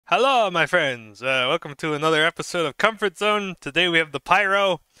Hello, my friends. Welcome to another episode of Comfort Zone. Today we have the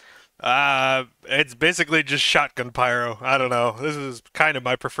Pyro. It's basically just shotgun Pyro. I don't know. This is kind of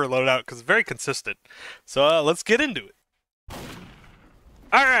my preferred loadout because it's very consistent. So let's get into it.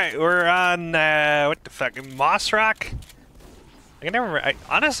 All right, we're on what the fuck, Moss Rock.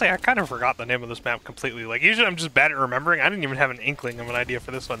 Honestly, I kind of forgot the name of this map completely. Like usually, I'm just bad at remembering. I didn't even have an inkling of an idea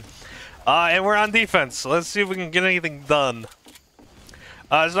for this one. And we're on defense. So let's see if we can get anything done.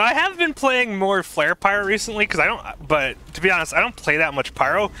 So I have been playing more Flare Pyro recently, but to be honest, I don't play that much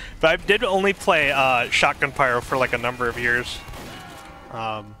Pyro, but I did only play Shotgun Pyro for like a number of years.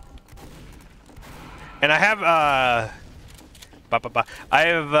 And I have,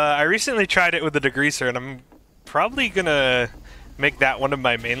 I recently tried it with the Degreaser, and I'm probably gonna make that one of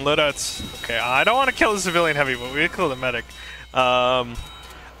my main loadouts. Okay, I don't want to kill the civilian heavy, but we kill the medic. I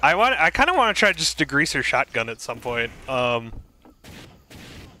kind of want to try just Degreaser shotgun at some point.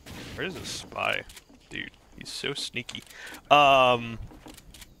 Where's this spy? Dude, he's so sneaky.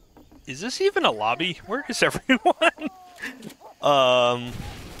 Is this even a lobby? Where is everyone? Dude.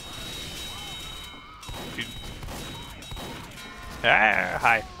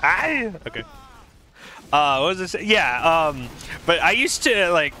 Hi. Hi! Okay. What was this? Yeah, but I used to,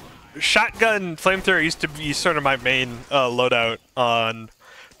 like, shotgun flamethrower used to be sort of my main, loadout on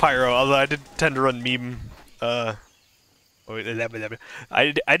Pyro, although I did tend to run meme,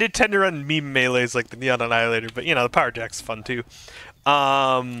 I did tend to run meme melees like the Neon Annihilator, but you know, the Power Jack's fun too.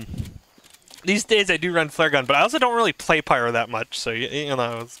 These days I do run Flare Gun, but I also don't really play Pyro that much, so you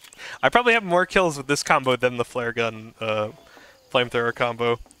know, I probably have more kills with this combo than the Flare Gun Flamethrower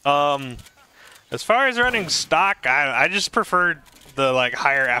combo. As far as running stock, I just prefer the like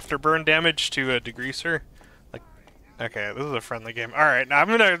higher afterburn damage to a Degreaser. Like, okay, this is a friendly game. All right, now I'm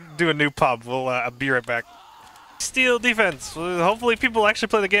gonna do a new pub. I'll be right back. Steal defense. Hopefully people actually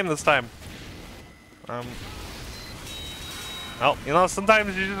play the game this time. Well, you know,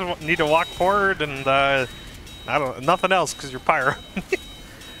 sometimes you just need to walk forward and, nothing else because you're Pyro.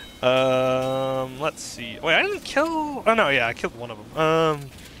 Let's see. Wait, I didn't kill... Oh, no, yeah, I killed one of them. I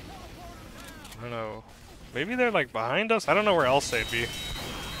don't know. Maybe they're, like, behind us? I don't know where else they'd be.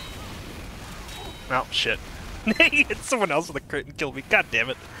 Oh, shit. It's someone else with a crit and killed me. God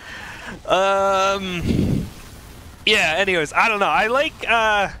damn it. Yeah, anyways, I don't know. I like,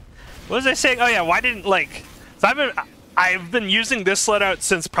 what was I saying? Oh yeah, why didn't, like, so I've been using this loadout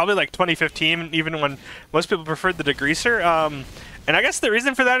since probably like 2015, even when most people preferred the Degreaser. And I guess the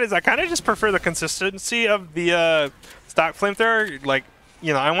reason for that is I kind of just prefer the consistency of the, stock flamethrower. Like,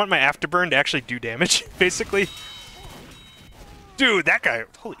 you know, I want my afterburn to actually do damage, basically. Dude, that guy,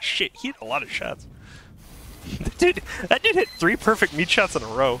 holy shit, he hit a lot of shots. Dude, that dude hit 3 perfect meat shots in a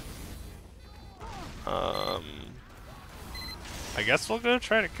row. I guess we'll go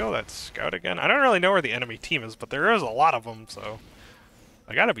try to kill that scout again. I don't really know where the enemy team is, but there is a lot of them, so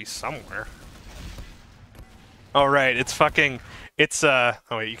I gotta be somewhere. Oh right, it's fucking, oh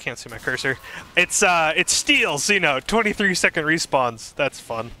wait, you can't see my cursor. It's steel, so you know, 23-second respawns. That's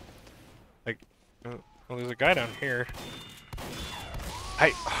fun. Like, well, there's a guy down here.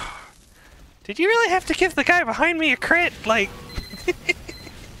 Did you really have to give the guy behind me a crit? Like...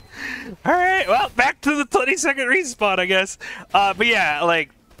 Alright, well, back to the 20-second respawn, I guess. But yeah, like,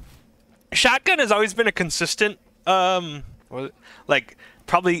 shotgun has always been a consistent, like,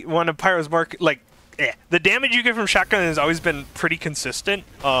 probably one of Pyro's more, like, the damage you get from shotgun has always been pretty consistent.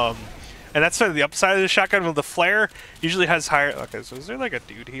 And that's sort of the upside of the shotgun. Well, the flare usually has higher, okay, so is there, like, a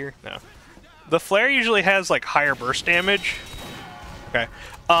dude here? No. The flare usually has, like, higher burst damage. Okay.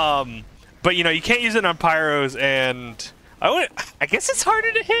 But, you know, you can't use it on Pyros, and... I guess it's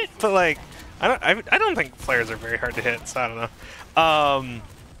harder to hit, but like, I don't think flares are very hard to hit, so I don't know.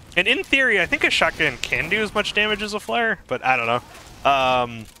 And in theory, I think a shotgun can do as much damage as a flare, but I don't know.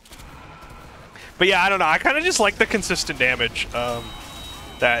 But yeah, I don't know. I kind of just like the consistent damage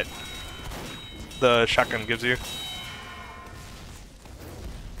that the shotgun gives you.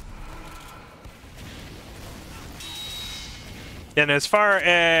 And as far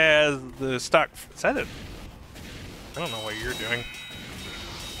as the stock, is that it? I don't know what you're doing.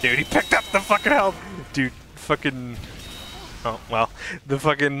 Dude, he picked up the fucking health! Dude, fucking... Oh, well. The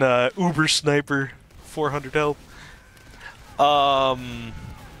fucking, Uber Sniper. 400 health. What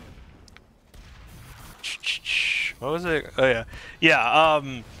was it? Oh, yeah. Yeah,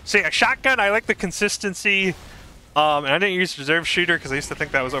 so yeah, shotgun, I like the consistency. And I didn't use Reserve Shooter because I used to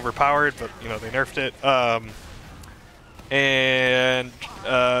think that was overpowered, but, you know, they nerfed it. And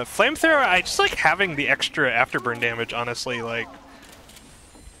flamethrower, I just like having the extra afterburn damage, honestly. Like,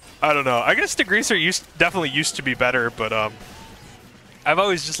 I don't know. I guess Degreaser definitely used to be better, but I've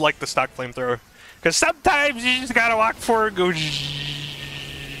always just liked the stock flamethrower. Because sometimes you just gotta walk forward and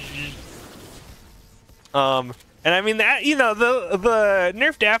go. And I mean that, you know, the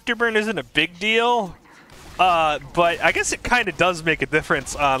nerfed afterburn isn't a big deal, but I guess it kind of does make a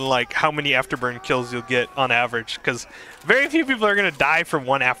difference on like how many afterburn kills you'll get on average, because very few people are gonna die from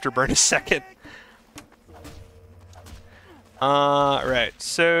one afterburn a second. Right.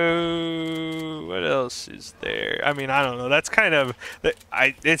 So what else is there? I mean, I don't know. That's kind of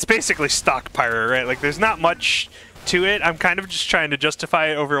it's basically stock Pyro, right? Like, there's not much to it. I'm kind of just trying to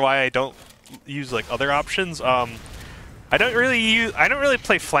justify it over why I don't use like other options. I don't really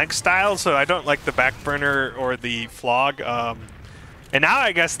play flank style, so I don't like the backburner or the flog. And now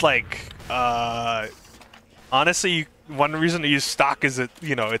I guess like honestly, one reason to use stock is that,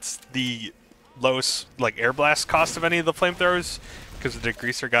 you know, it's the lowest like air blast cost of any of the flamethrowers, because the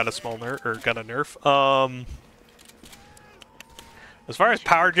degreaser got a small nerf or got a nerf. As far as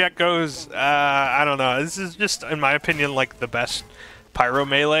power jet goes, I don't know. This is just, in my opinion, like the best pyro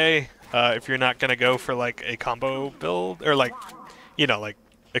melee. If you're not gonna go for like a combo build or like, you know, like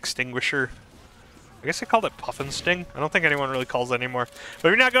extinguisher. I guess I called it puff and sting. I don't think anyone really calls it anymore. But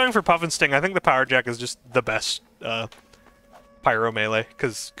if you're not going for puff and sting, I think the power jack is just the best pyro melee,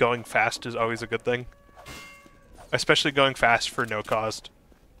 because going fast is always a good thing, especially going fast for no cost.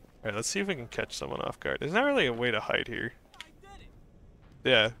 All right, let's see if we can catch someone off guard. There's not really a way to hide here.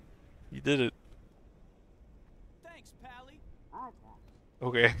 Yeah, you did it. Thanks, Pally.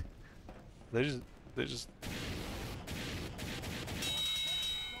 Okay. They just.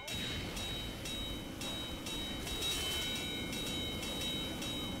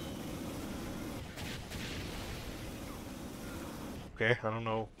 Okay, I don't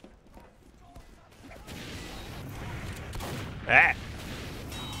know. Ah!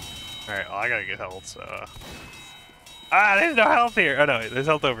 Alright, well, I gotta get health, so... Ah, there's no health here! Oh no, there's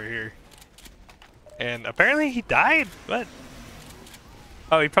health over here. And apparently he died, but...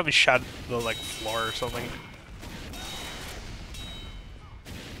 Oh, he probably shot the, like, floor or something.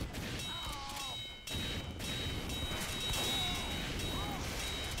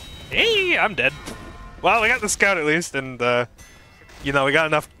 Hey, I'm dead. Well, we got the scout at least, and you know, we got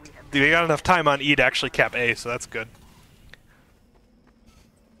enough time on E to actually cap A, so that's good.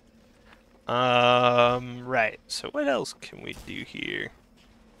 Right. So what else can we do here?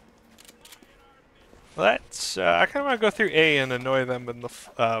 Let's. I kind of want to go through A and annoy them in the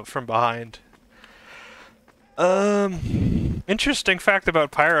from behind. Interesting fact about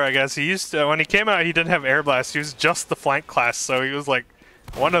Pyro, I guess. He used to, when he came out, he didn't have air blast. He was just the flank class, so he was like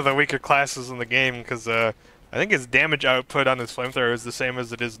one of the weaker classes in the game, because I think his damage output on his flamethrower is the same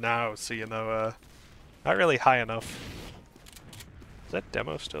as it is now, so, you know, not really high enough. Is that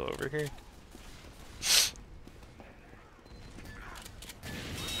demo still over here?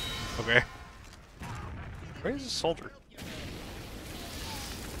 Okay. Where's the soldier?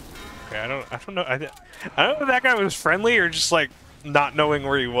 Okay, I don't know. I don't know if that guy was friendly or just like not knowing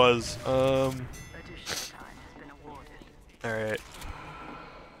where he was. All right.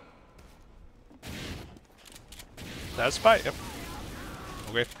 That's spy. Yep.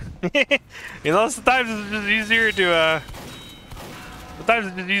 Okay. You know, sometimes it's just easier to sometimes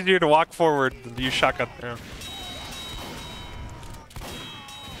it's just easier to walk forward than to use shotgun. Yeah.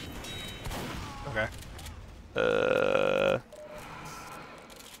 Okay.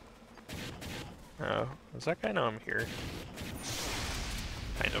 Oh, does that guy know I'm here?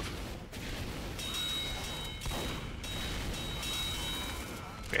 Kind of.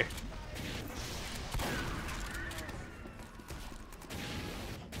 Okay.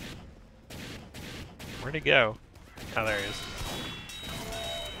 Where'd he go? Oh, there he is.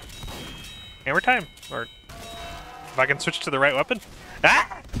 Hammer time! Or if I can switch to the right weapon?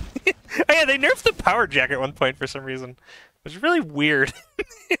 Ah! Oh yeah, they nerfed the power jack at one point for some reason. It was really weird.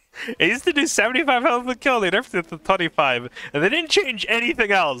 It used to do 75 health per kill, they nerfed it to 25, and they didn't change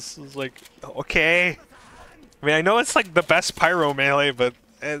anything else. It was like, okay. I mean, I know it's like the best pyro melee, but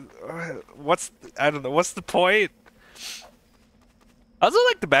I don't know, what's the point? I also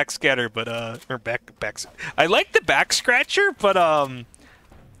like the backscatter, but I like the back scratcher, but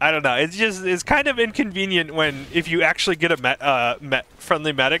I don't know. It's kind of inconvenient when if you actually get a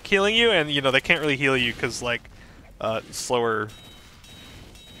friendly medic healing you, and you know they can't really heal you because like slower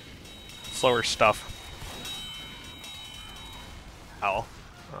stuff. Ow.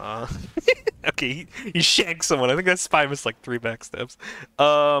 Okay, he shanked someone. I think that spy missed like 3 backstabs.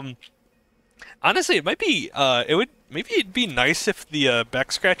 Honestly, it might be. Maybe it'd be nice if the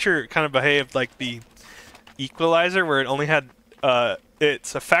back scratcher kind of behaved like the equalizer, where it only had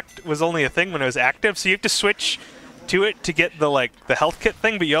its effect was only a thing when it was active. So you have to switch to it to get the the health kit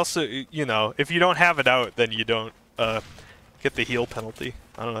thing, but you also, you know, if you don't have it out, then you don't get the heal penalty.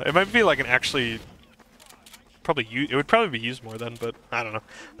 I don't know. It might be like an actually it would probably be used more then, but I don't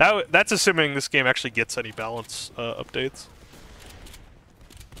know. That's assuming this game actually gets any balance updates.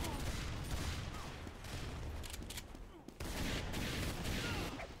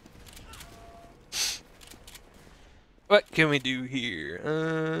 What can we do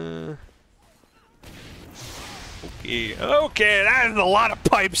here? Okay, okay, that is a lot of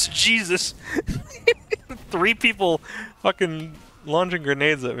pipes, Jesus. 3 people fucking launching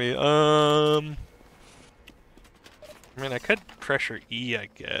grenades at me. I mean, I could pressure E, I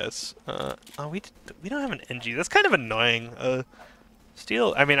guess. Oh, we don't have an NG. That's kind of annoying.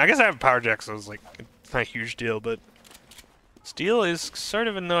 Steel, I mean, I guess I have a power jack, so it's like, it's not a huge deal, but steel is sort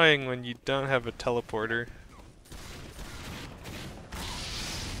of annoying when you don't have a teleporter.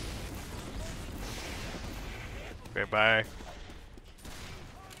 Okay, bye.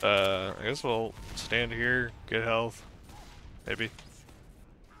 I guess we'll stand here, get health. Maybe.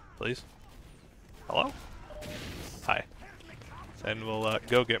 Please? Hello? Hi. And we'll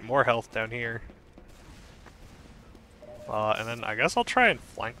go get more health down here. And then I guess I'll try and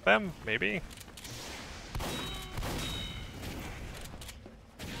flank them, maybe?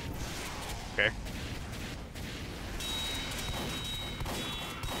 Okay.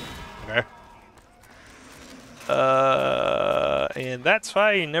 Okay. And that's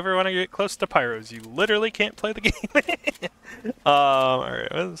why you never want to get close to pyros. You literally can't play the game.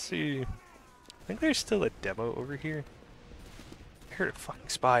 Alright, let's see. I think there's still a demo over here. I heard a fucking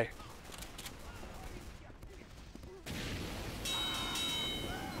spy.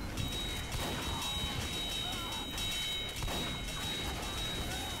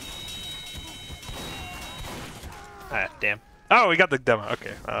 Ah, damn. Oh, we got the demo.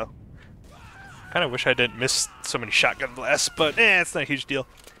 Okay. Kind of wish I didn't miss so many shotgun blasts, but it's not a huge deal.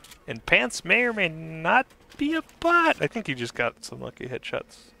 And Pants may or may not be a bot. I think he just got some lucky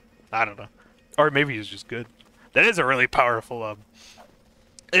headshots. I don't know. Or maybe he's just good. That is a really powerful,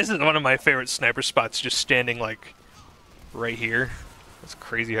 this is one of my favorite sniper spots, just standing, like, right here. It's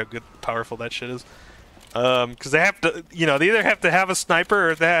crazy how good, powerful that shit is. Because they have to, you know, they either have to have a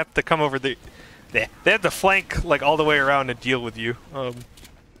sniper or they have to come over the... They have to flank, like, all the way around and deal with you.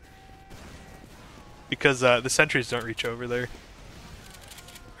 Because the sentries don't reach over there.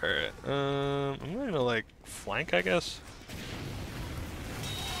 Alright, I'm gonna, like, flank, I guess.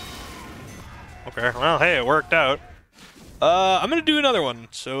 Okay, well, hey, it worked out. I'm gonna do another one,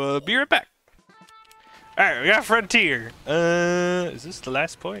 so be right back. Alright, we got Frontier. Is this the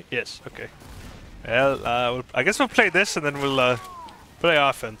last point? Yes, okay. Well, I guess we'll play this and then we'll play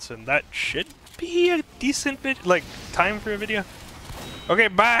offense, and that should be a decent time for a video. Okay,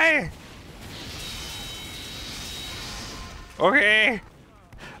 bye! Okay.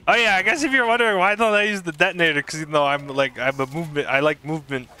 Oh yeah, I guess if you're wondering why don't I use the detonator, because even though I'm a movement, I like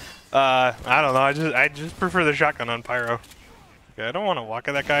movement. I don't know. I just prefer the shotgun on Pyro. Okay, I don't want to walk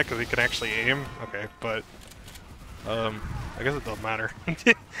at that guy because he can actually aim. Okay, but I guess it don't matter.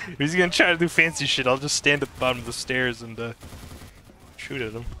 If he's gonna try to do fancy shit, I'll just stand at the bottom of the stairs and shoot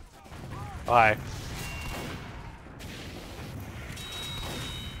at him. Bye.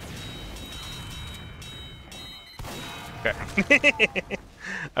 Okay.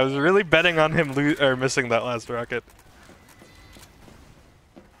 I was really betting on him missing that last rocket.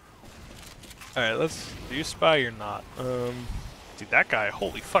 Alright, let's... Do you spy or not? Dude, that guy,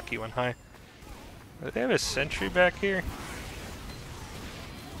 holy fuck, he went high. Do they have a sentry back here?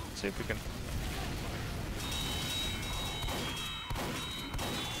 Let's see if we can...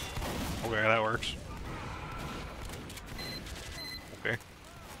 Okay, that works. Okay.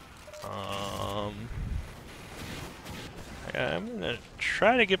 I'm gonna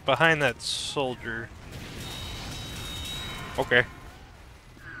try to get behind that soldier. Okay.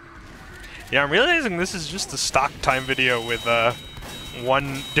 Yeah, I'm realizing this is just a stock time video with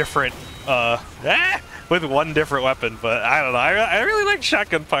one different with one different weapon, but I don't know. I really like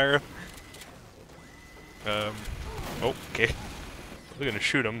shotgun Pyro. Okay. We're gonna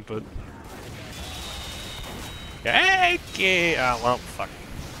shoot him, but okay. Well, fuck.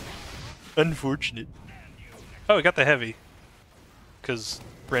 Unfortunate. Oh, we got the heavy. Because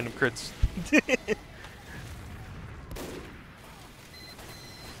random crits.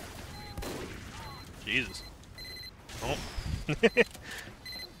 Jesus. Oh. Okay.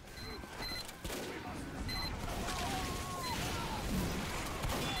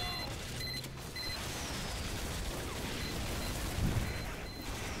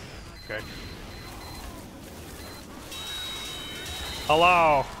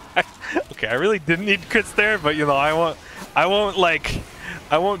 Hello. Okay, I really didn't need crits there, but you know, I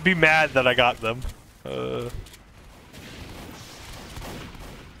won't be mad that I got them. Let's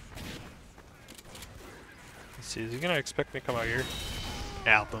see, is he gonna expect me to come out here?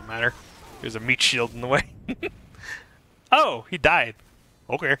 Yeah, it don't matter. There's a meat shield in the way. Oh, he died.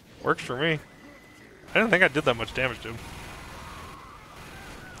 Okay, works for me. I didn't think I did that much damage to him.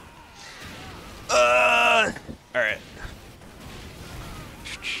 Alright.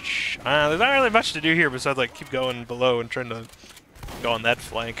 There's not really much to do here besides like keep going below and trying to go on that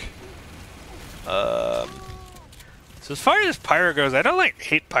flank. So as far as Pyro goes, I don't like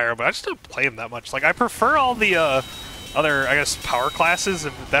hate Pyro, but I just don't play him that much. Like I prefer all the other, I guess, power classes.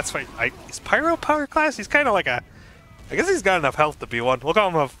 If that's why is Pyro power class? He's kind of like a, I guess he's got enough health to be one. We'll call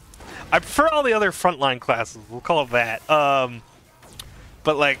him a. I prefer all the other frontline classes. We'll call it that.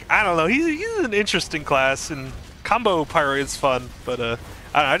 But like I don't know, he's an interesting class, and combo Pyro is fun. But I don't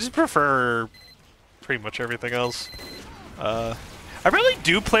know, I just prefer pretty much everything else. I really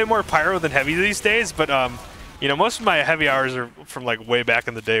do play more Pyro than Heavy these days, but you know, most of my heavy hours are from like way back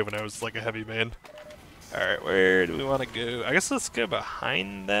in the day when I was like a heavy man. Alright, where do we want to go? I guess let's go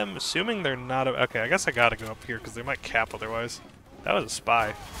behind them, assuming they're not... Okay, I guess I gotta go up here, because they might cap otherwise. That was a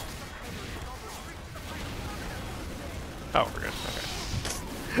spy. Oh, we're good.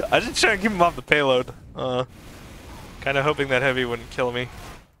 Okay. I was just trying to keep him off the payload. Kind of hoping that heavy wouldn't kill me.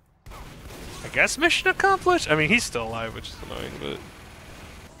 I guess mission accomplished? I mean, he's still alive, which is annoying, but...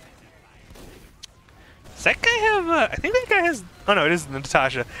 Does that guy have, I think that guy has, oh no, it is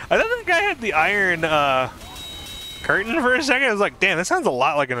Natasha. I thought that guy had the iron, curtain for a second. I was like, damn, that sounds a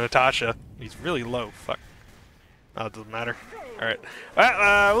lot like a Natasha. He's really low, fuck. Oh, it doesn't matter. Alright.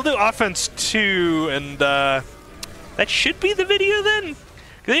 We'll do offense 2, and, that should be the video then?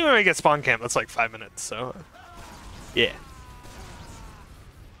 Because even when we get spawn camp, that's like 5 minutes, so, yeah.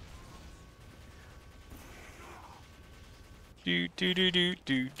 Do.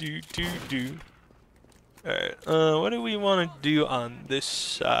 Alright, what do we want to do on this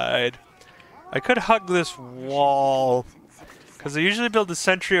side? I could hug this wall, because I usually build a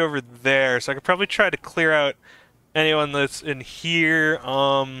sentry over there, so I could probably try to clear out anyone that's in here.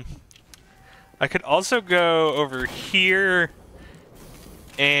 I could also go over here,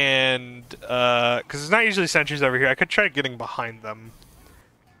 and, because there's not usually sentries over here, I could try getting behind them.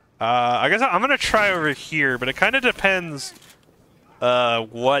 I guess I'm going to try over here, but it kind of depends,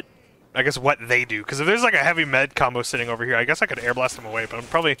 what they do, because if there's like a heavy med combo sitting over here, I guess I could air blast them away, but I'm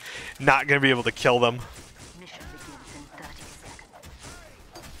probably not going to be able to kill them. Mission begins in 30 seconds.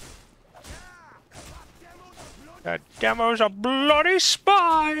 That demo's a bloody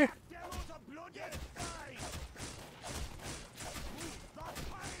spy!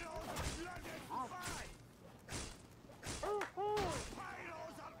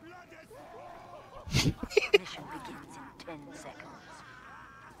 Mission begins in 10 seconds.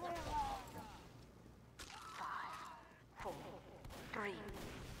 5, 4, 3,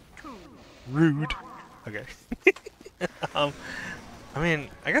 2. Rude. Okay. I mean,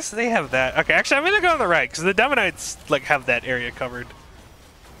 I guess they have that. Okay, actually, I'm gonna go on the right, because the Demonites, like, have that area covered.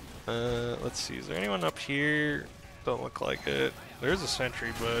 Let's see, is there anyone up here? Don't look like it. There's a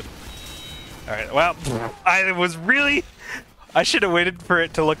sentry, but... Alright, well, I should have waited for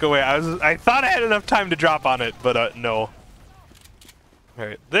it to look away. I thought I had enough time to drop on it, but no.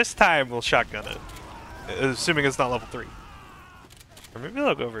 Alright, this time we'll shotgun it. Assuming it's not level 3. Or maybe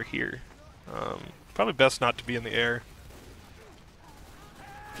I'll go over here. Probably best not to be in the air.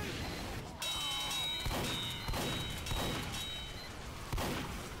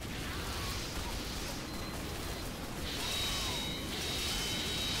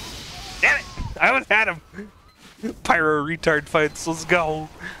 Damn it! I almost had him! Pyro retard fights, let's go!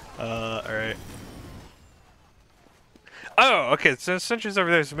 Alright. Oh, okay, so sentry's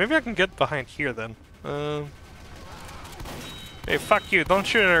over there, so maybe I can get behind here then. Hey, fuck you, don't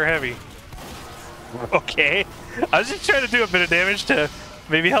shoot at our heavy. Okay. I was just trying to do a bit of damage to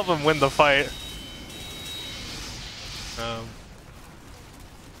maybe help him win the fight.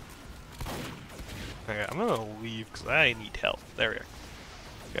 Okay, I'm gonna leave because I need help. There we go.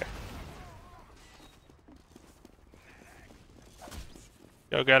 Okay.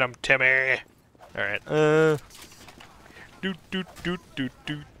 Go get him, Timmy! Alright, do do do do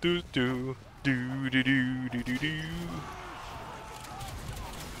do do do do do do do do do.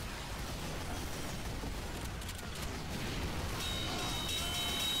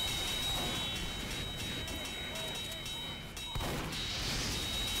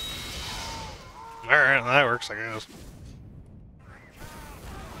 Alright, that works, I guess.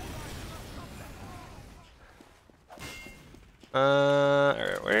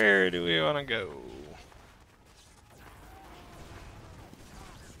 Alright, where do we want to go?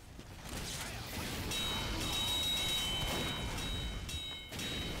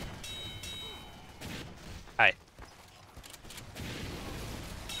 Hi.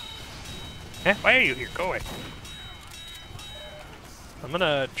 Eh, why are you here? Go away. I'm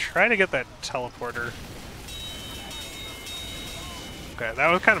gonna try to get that teleporter. Okay,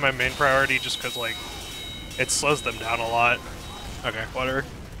 that was kind of my main priority just because, like, it slows them down a lot. Okay, whatever.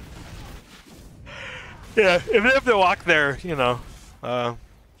 Yeah, if they have to walk there, you know,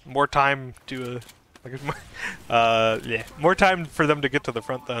 more time to, yeah, more time for them to get to the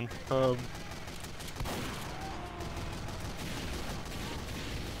front then.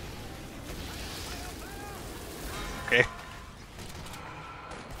 Okay.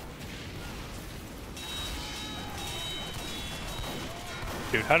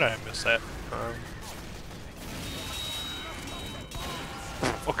 Dude, how did I miss that?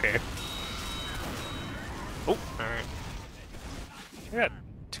 Okay. Oh, alright. I got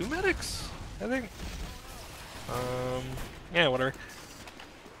 2 medics, I think. Yeah, whatever.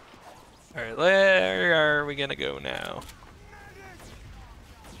 Alright, where are we gonna go now?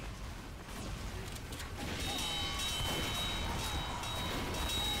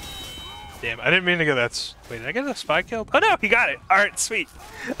 Damn, I didn't mean to get that. Wait, did I get a spy killed? Oh no, he got it! Alright, sweet.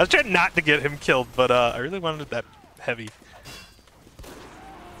 I was trying not to get him killed, but I really wanted that heavy.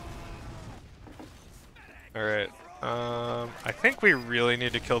 Alright, I think we really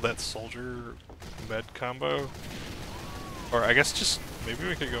need to kill that soldier med combo. Or I guess just, maybe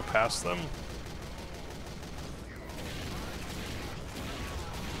we could go past them.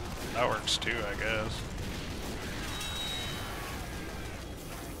 That works too, I guess.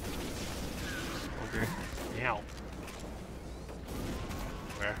 Okay. Meow.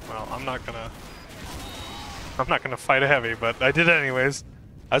 Okay, well, I'm not gonna fight a heavy, but I did it anyways.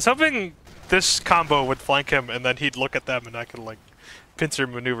 I was hoping this combo would flank him and then he'd look at them and I could, like, pincer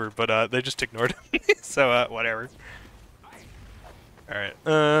maneuver, but they just ignored him. So whatever. Alright,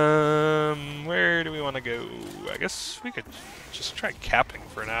 where do we want to go? I guess we could just try capping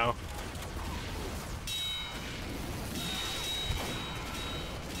for now.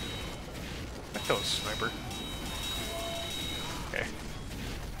 I kill a sniper. Okay.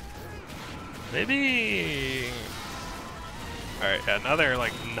 Maybe... Alright, yeah, now they're,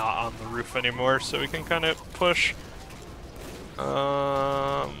 like, not on the roof anymore, so we can kind of push.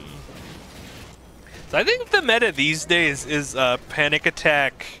 So I think the meta these days is panic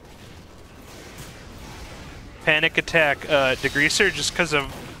attack degreaser, just because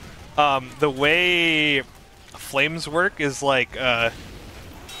of the way flames work is like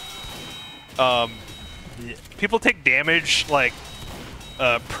people take damage like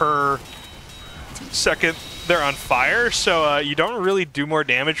per second they're on fire, so you don't really do more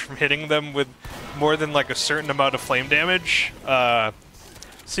damage from hitting them with more than like a certain amount of flame damage.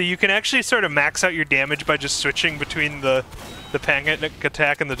 So you can actually sort of max out your damage by just switching between the panic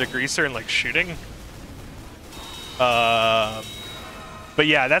attack and the degreaser and like shooting. But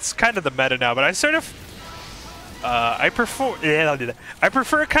yeah, that's kind of the meta now. But I sort of I prefer I'll do that. I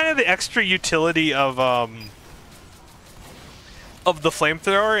prefer kind of the extra utility of the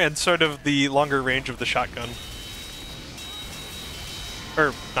flamethrower and sort of the longer range of the shotgun.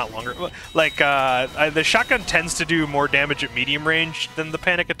 Or, not longer, like, the shotgun tends to do more damage at medium range than the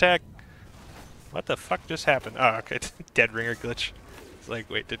panic attack. What the fuck just happened? Oh, okay, dead ringer glitch. It's like,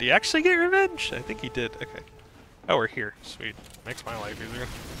 wait, did he actually get revenge? I think he did, okay. Oh, we're here, sweet. Makes my life easier.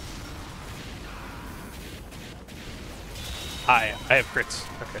 Hi, I have crits,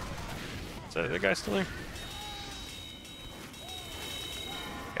 okay. Is that the guy still here?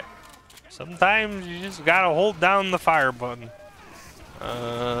 Okay. Sometimes you just gotta hold down the fire button.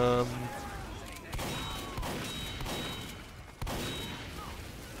 Alright,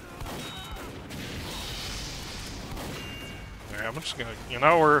 I'm just gonna, you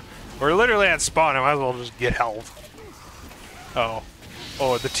know, we're literally at spawn. I might as well just get held. Oh,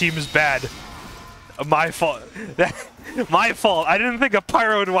 the team is bad. My fault. My fault. I didn't think a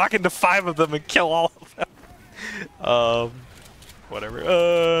pyro would walk into 5 of them and kill all of them.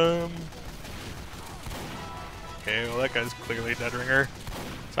 Whatever. Okay, well that guy's clearly dead ringer.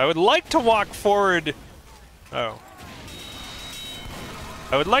 So I would like to walk forward. Oh.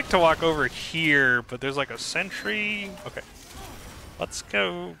 I would like to walk over here, but there's like a sentry. Okay. Let's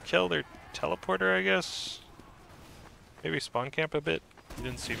go kill their teleporter, I guess. Maybe spawn camp a bit. He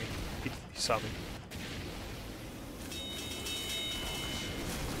didn't see me. He saw me.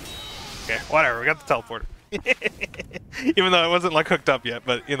 Okay, whatever. We got the teleporter. Even though it wasn't like hooked up yet,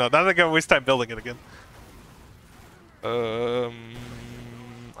 but you know, not like I waste time building it again. I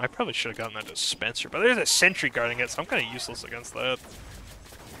probably should have gotten that dispenser, but there's a sentry guarding it, so I'm kind of useless against that.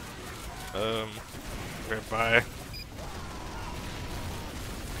 Okay, bye.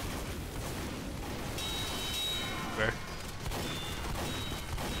 Okay.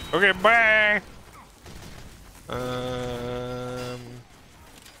 Okay, bye!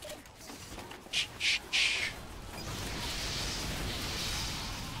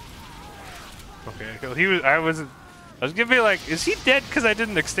 Okay, well, I was gonna be like, is he dead because I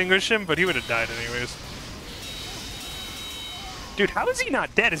didn't extinguish him? But he would have died anyways. Dude, how is he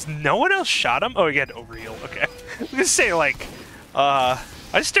not dead? Is no one else shot him? Oh, he had overheal. Okay. I was gonna say, like, I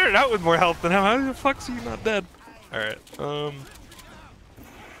started out with more health than him. How the fuck is he not dead? Alright,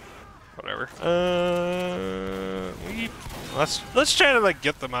 whatever. Let's try to, like,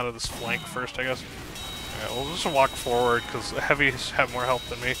 get them out of this flank first, I guess. Alright, we'll just walk forward, because heavies have more health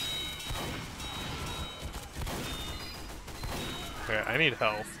than me. Okay, I need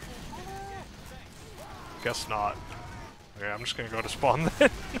health. Guess not. Okay, I'm just gonna go to spawn then.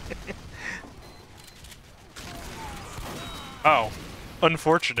 Oh,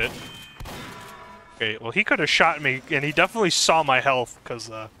 unfortunate. Okay, well he could have shot me, and he definitely saw my health, because,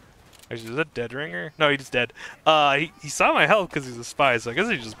 actually, is that Dead Ringer? No, he's dead. He saw my health because he's a spy, so I guess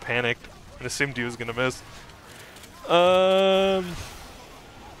he just panicked and assumed he was gonna miss.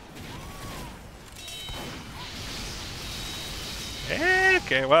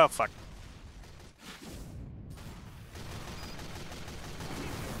 Okay, well, fuck.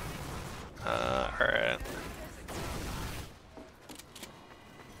 Alright.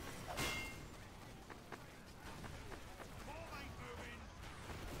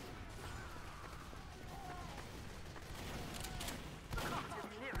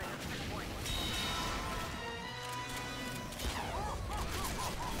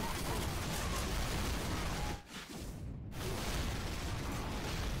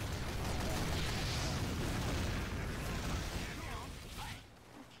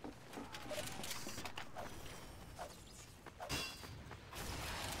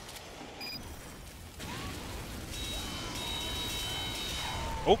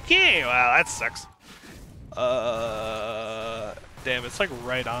 Okay, wow, that sucks. Damn, it's like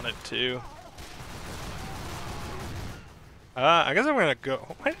right on it too. I guess I'm gonna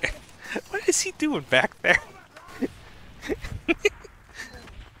go. What is he doing back there?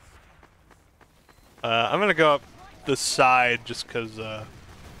 I'm gonna go up the side just cause, I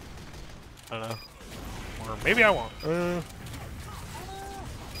don't know. Or maybe I won't.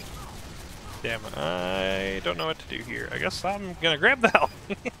 Damn, I don't know what to do here. I guess I'm gonna grab the health.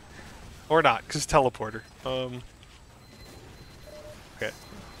 Or not, cause teleporter. Okay.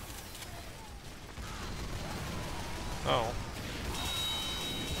 Oh.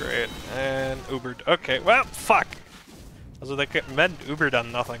 Great. And Ubered. Okay, well, fuck! Also, they meant Ubered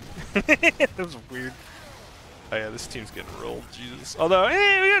on nothing. That was weird. Oh yeah, this team's getting rolled, Jesus. Although,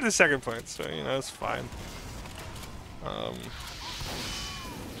 we got the second point, so, you know, it's fine.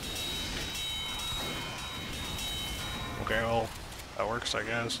 Okay, well, that works, I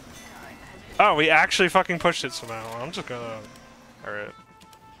guess. Oh, we actually fucking pushed it somehow. I'm just gonna... Alright.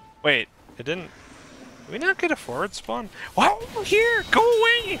 Wait, it didn't... Did we not get a forward spawn? Wow, here! Go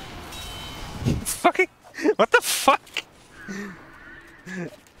away! Fucking... What the fuck?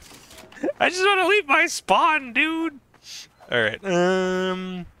 I just want to leave my spawn, dude! Alright,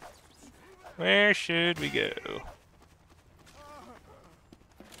 where should we go?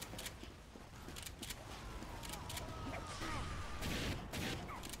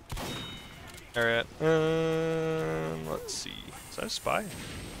 Alright, let's see. Is that a spy?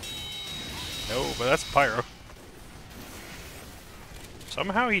 No, but that's Pyro.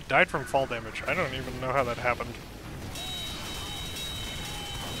 Somehow he died from fall damage. I don't even know how that happened.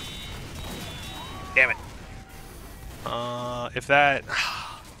 Damn it. If that...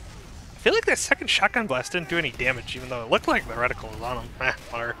 I feel like that second shotgun blast didn't do any damage, even though it looked like the reticle was on him.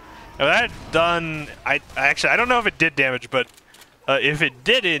 Whatever. If that had done... I don't know if it did damage, but if it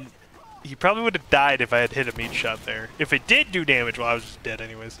didn't, he probably would have died if I had hit a meat shot there. If it did do damage, well, I was just dead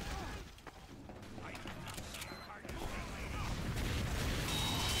anyways.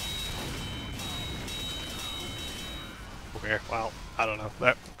 Okay, well, I don't know.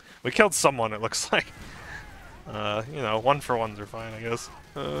 We killed someone, it looks like. You know, 1-for-1s are fine, I guess.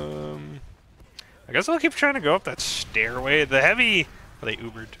 I guess I'll keep trying to go up that stairway. The heavy... Oh, they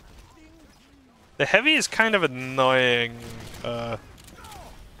Ubered. The heavy is kind of annoying, if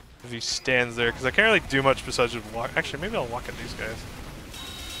he stands there, because I can't really do much besides just walk. Actually, maybe I'll walk at these guys.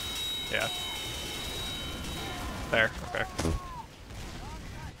 Yeah. There, okay.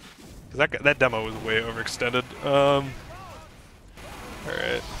 Because that demo was way overextended.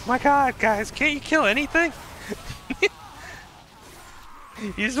 Alright. My god, guys, can't you kill anything?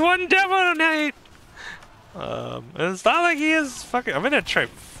 He's one demo tonight! It's not like he is fucking... I'm gonna try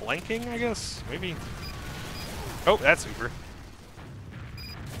flanking, I guess? Maybe? Oh, that's Uber.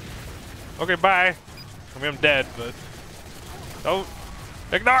 Okay, bye. I mean, I'm dead, but... Don't...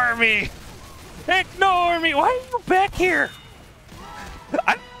 Ignore me! Ignore me! Why are you back here?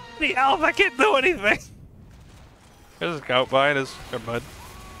 I'm the elf, I can't do anything! There's a scout behind us. Never mind.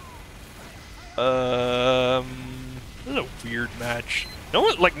 This is a weird match. No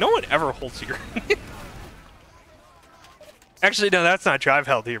one ever holds here. Actually, no, that's not true. I've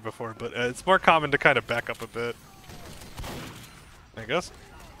held here before, but it's more common to kind of back up a bit. I guess.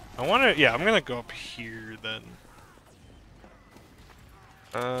 I'm gonna go up here then.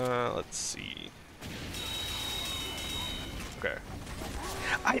 Let's see. Okay.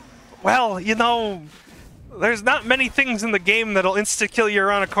 Well, you know, there's not many things in the game that'll insta-kill you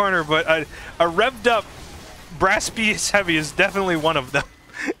around a corner, but a revved up brass beast heavy is definitely one of them.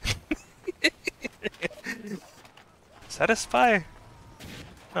 Is that a spy?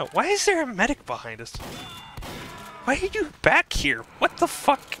 No, why is there a medic behind us? Why are you back here? What the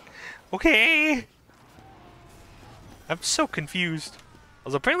fuck? Okay. I'm so confused.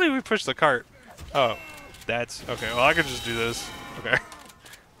 Also, apparently we pushed the cart. Oh, that's... Okay, well I could just do this. Okay.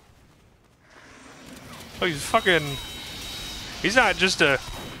 Oh, he's fucking... He's not just a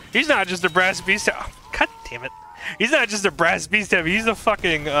brass beast... Oh, God damn it. He's not just a brass beast heavy, he's a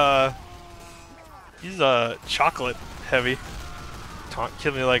fucking, he's a chocolate heavy. Taunt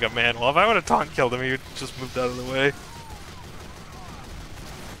kill me like a man. Well, if I would have taunt killed him, he would just moved out of the way.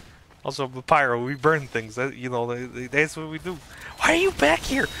 Also, with Pyro, we burn things. You know, that's what we do. Why are you back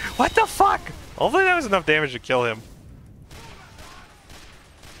here? What the fuck? Hopefully that was enough damage to kill him.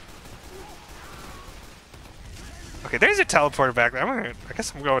 Okay, there's a teleporter back there. I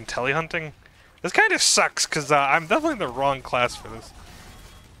guess I'm going telehunting. This kind of sucks, because I'm definitely in the wrong class for this.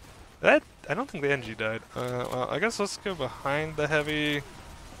 I don't think the NG died. Well, I guess let's go behind the heavy.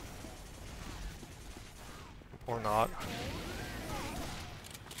 Or not.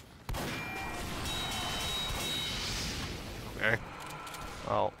 Okay.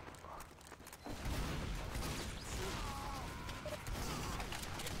 Well.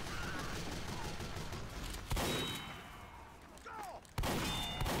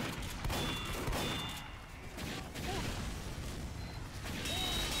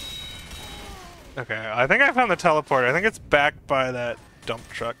 Okay, I think I found the teleporter. I think it's back by that dump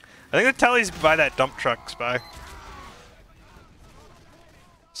truck. I think the telly's by that dump truck, Spy.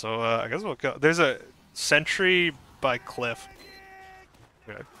 So, I guess we'll go. There's a sentry by Cliff.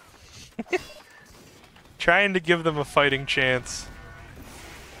 Okay. Trying to give them a fighting chance.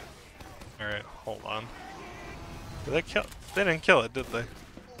 Alright, hold on. Did they kill? They didn't kill it, did they?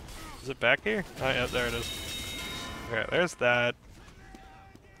 Is it back here? Oh yeah, there it is. Okay, there's that.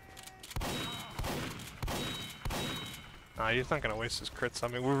 Nah, he's not gonna waste his crits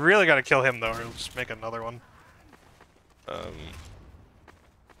on me. We really gotta kill him though, or he'll just make another one.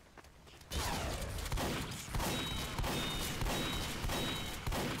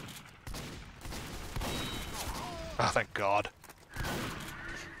 Oh, thank God.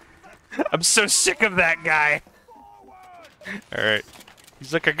 I'm so sick of that guy. Alright.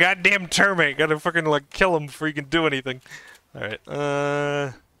 He's like a goddamn termite. Gotta fucking like kill him before you can do anything. Alright,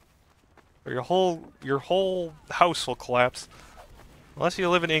 your whole house will collapse. Unless you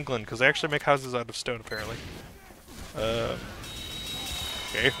live in England, because they actually make houses out of stone, apparently.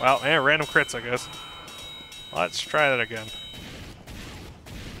 Okay, well, random crits, I guess. Let's try that again.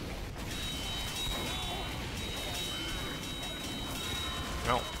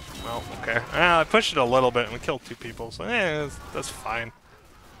 No, well, okay. I pushed it a little bit and we killed 2 people, so that's fine.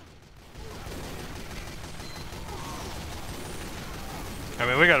 I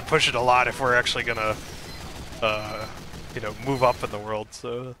mean, we gotta push it a lot if we're actually gonna, you know, move up in the world,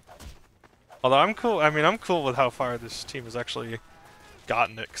 so... Although I'm cool, I'm cool with how far this team has actually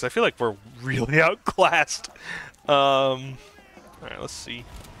gotten it, because I feel like we're really outclassed. Alright, let's see.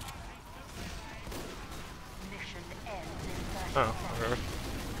 Oh, whatever.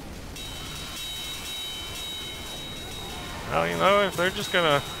 Well, you know, if they're just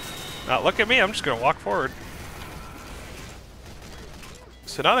gonna not look at me, I'm just gonna walk forward.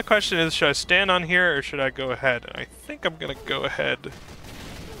 So now the question is, should I stand on here or should I go ahead? And I think I'm gonna go ahead.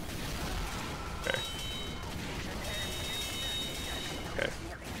 Okay. Okay.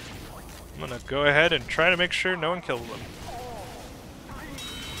 I'm gonna go ahead and try to make sure no one kills them.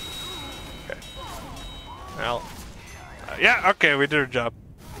 Okay. Well. Yeah, okay, we did our job.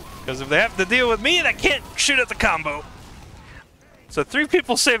 Because if they have to deal with me, they can't shoot at the combo. So 3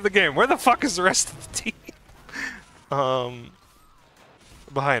 people saved the game. Where the fuck is the rest of the team?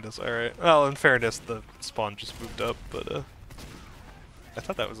 Behind us, alright. Well, in fairness, the spawn just moved up, but I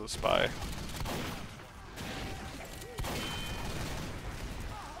thought that was a spy.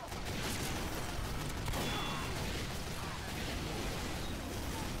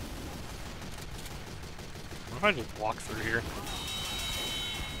 What if I just walk through here?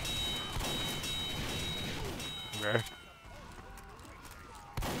 Okay.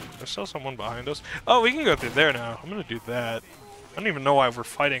 There's still someone behind us. Oh, we can go through there now. I'm gonna do that. I don't even know why we're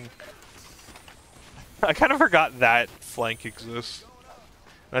fighting. I kind of forgot that flank exists.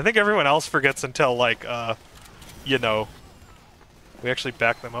 And I think everyone else forgets until, like, you know, we actually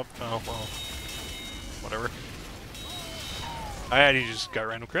back them up. Oh, well, whatever. You just got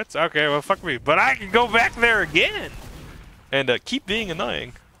random crits? Okay, well, fuck me. But I can go back there again! And keep being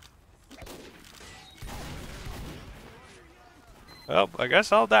annoying. Well, I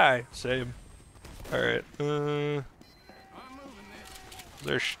guess I'll die. Same. Alright, is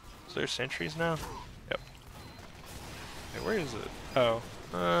there sentries now? Yep. Hey, where is it? Oh.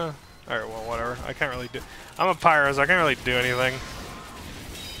 Alright, well, whatever. I can't really do... I'm a Pyro, so I can't really do anything.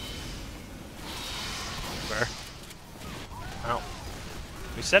 Where? Ow.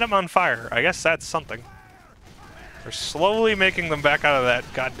 We set him on fire. I guess that's something. We're slowly making them back out of that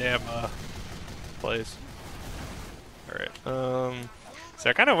goddamn, place. Alright, so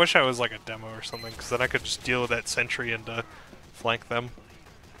I kind of wish I was like a demo or something, because then I could just deal with that sentry and flank them.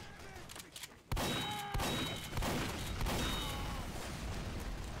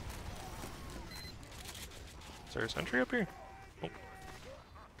 Is there a sentry up here? Oh,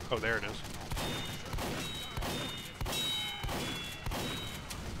 oh there it is.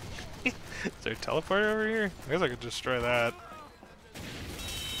 Is there a teleporter over here? I guess I could destroy that.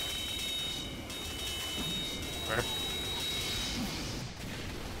 Where?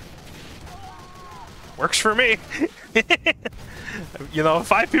 Works for me! You know, if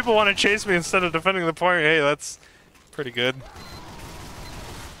 5 people want to chase me instead of defending the point, hey, that's pretty good.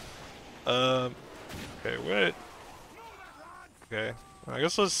 Okay, wait. Okay, well, I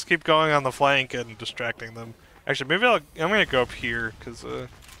guess let's keep going on the flank and distracting them. Actually, maybe I'm gonna go up here, because, okay.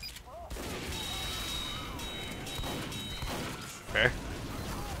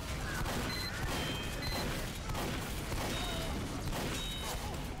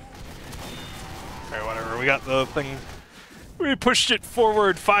 Alright, whatever, we got the thing. We pushed it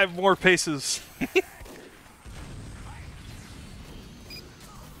forward 5 more paces.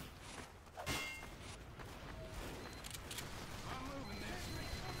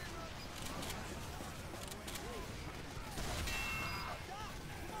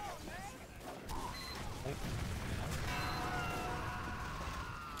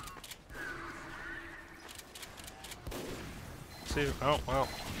 See, oh, wow.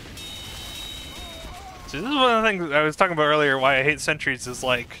 See, this is one of the things I was talking about earlier, why I hate sentries, is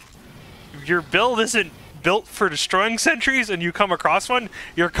like, if your build isn't built for destroying sentries and you come across one,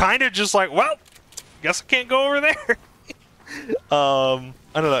 you're kind of just like, well, guess I can't go over there. I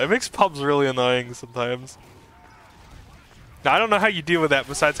don't know, it makes pubs really annoying sometimes. Now, I don't know how you deal with that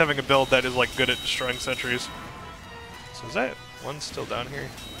besides having a build that is like good at destroying sentries. So is that one still down here?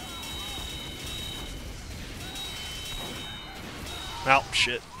 Oh,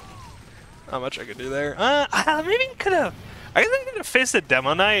 shit. Not much I could do there. Maybe I could have... I think I could have faced a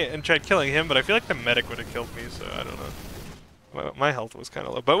Demo Knight and tried killing him, but I feel like the medic would have killed me, so I don't know. My health was kind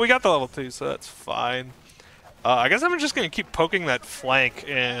of low. But we got the level 2, so that's fine. I guess I'm just going to keep poking that flank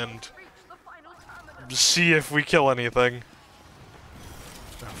and see if we kill anything.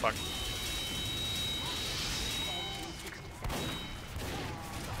 Oh, fuck.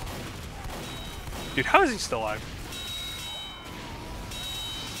 Dude, how is he still alive?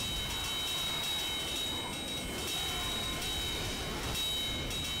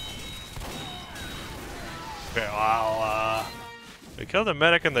 Okay, well, we killed the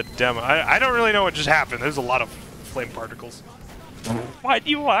medic and the demo. I don't really know what just happened. There's a lot of flame particles. Why'd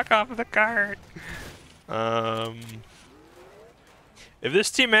you walk off of the cart? If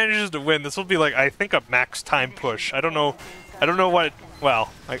this team manages to win, this will be like, I think, a max time push. I don't know what,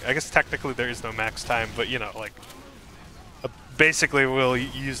 well, I guess technically there is no max time, but you know, like, basically we'll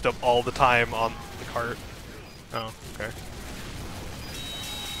used up all the time on the cart. Oh, okay.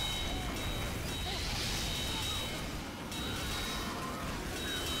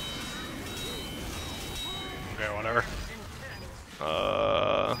 Okay, whatever.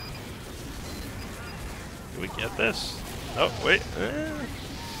 Do we get this? Oh, wait.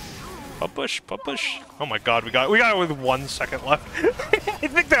 Push. Oh my god, we got it with 1 second left. I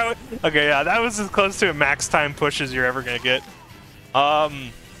think that okay, yeah, that was as close to a max time push as you're ever gonna get. Yeah,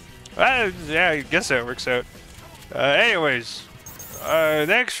 I guess that works out. Anyways,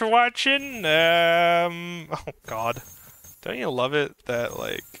 thanks for watching. Oh god, don't you love it that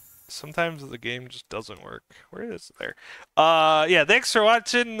like sometimes the game just doesn't work? Where is it there? Yeah, thanks for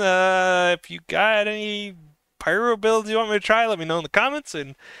watching. If you got any Pyro builds you want me to try, let me know in the comments.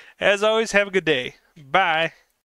 And as always, have a good day. Bye.